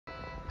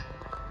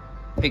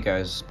Hey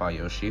guys, it's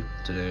Yoshi.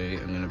 Today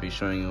I'm going to be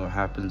showing you what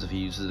happens if you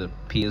use the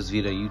PS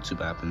Vita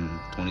YouTube app in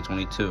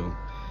 2022.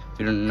 If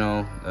you don't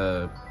know,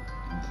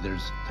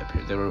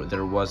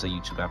 there was a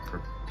YouTube app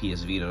for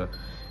PS Vita,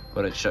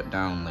 but it shut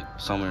down like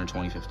somewhere in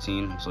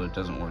 2015, so it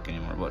doesn't work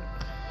anymore. But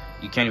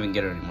you can't even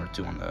get it anymore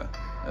too on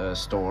the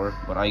store.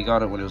 But I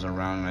got it when it was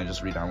around, and I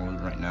just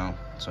re-downloaded it right now.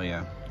 So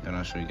yeah, I'm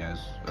gonna show you guys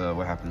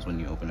what happens when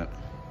you open it.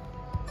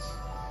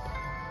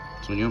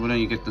 So when you open it,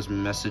 you get this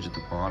message at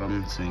the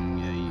bottom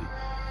saying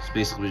it's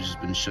basically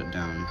just been shut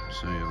down.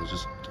 So yeah, I'll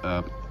just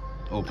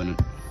open it.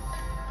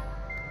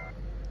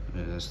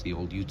 That's the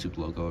old YouTube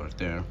logo right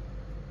there.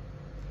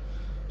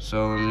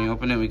 So when you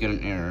open it, we get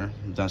an error.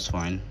 That's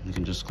fine. You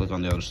can just click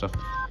on the other stuff.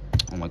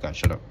 Oh my god,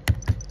 shut up.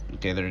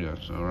 Okay, there you go.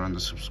 So we're on the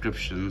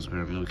subscriptions.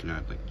 We're looking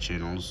at like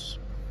channels.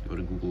 Go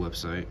to Google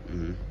website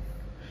and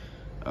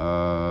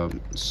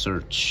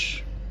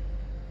search.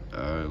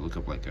 Look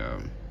up like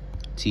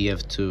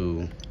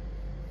TF2.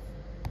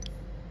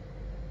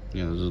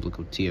 Yeah, just look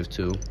up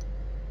TF2.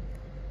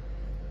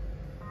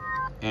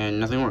 And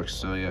nothing works,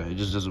 so yeah, it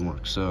just doesn't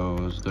work. So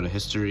let's go to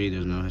history.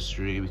 There's no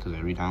history because I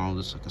re-downloaded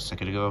this like a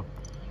second ago.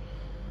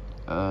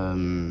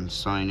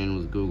 Sign in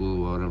with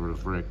Google, whatever the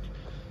frick.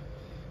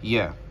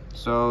 Yeah,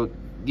 so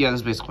yeah,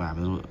 that's basically what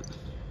happens.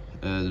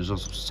 There's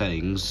also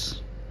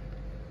settings.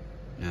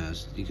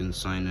 Yes, you can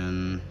sign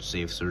in,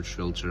 save search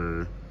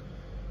filter,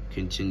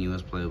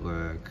 continuous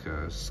playback,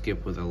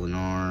 skip with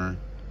LNR,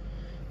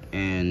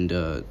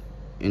 and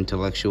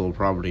intellectual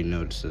property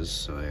notices.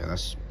 So yeah,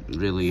 that's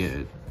really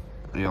it.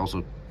 And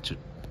also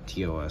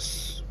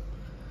TOS.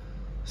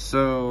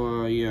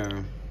 So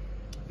yeah,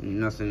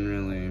 nothing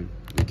really.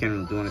 You can't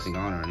really do anything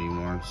on it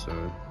anymore.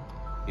 So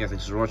yeah,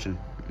 thanks for watching.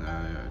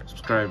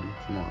 Subscribe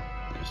for more.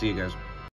 See you guys.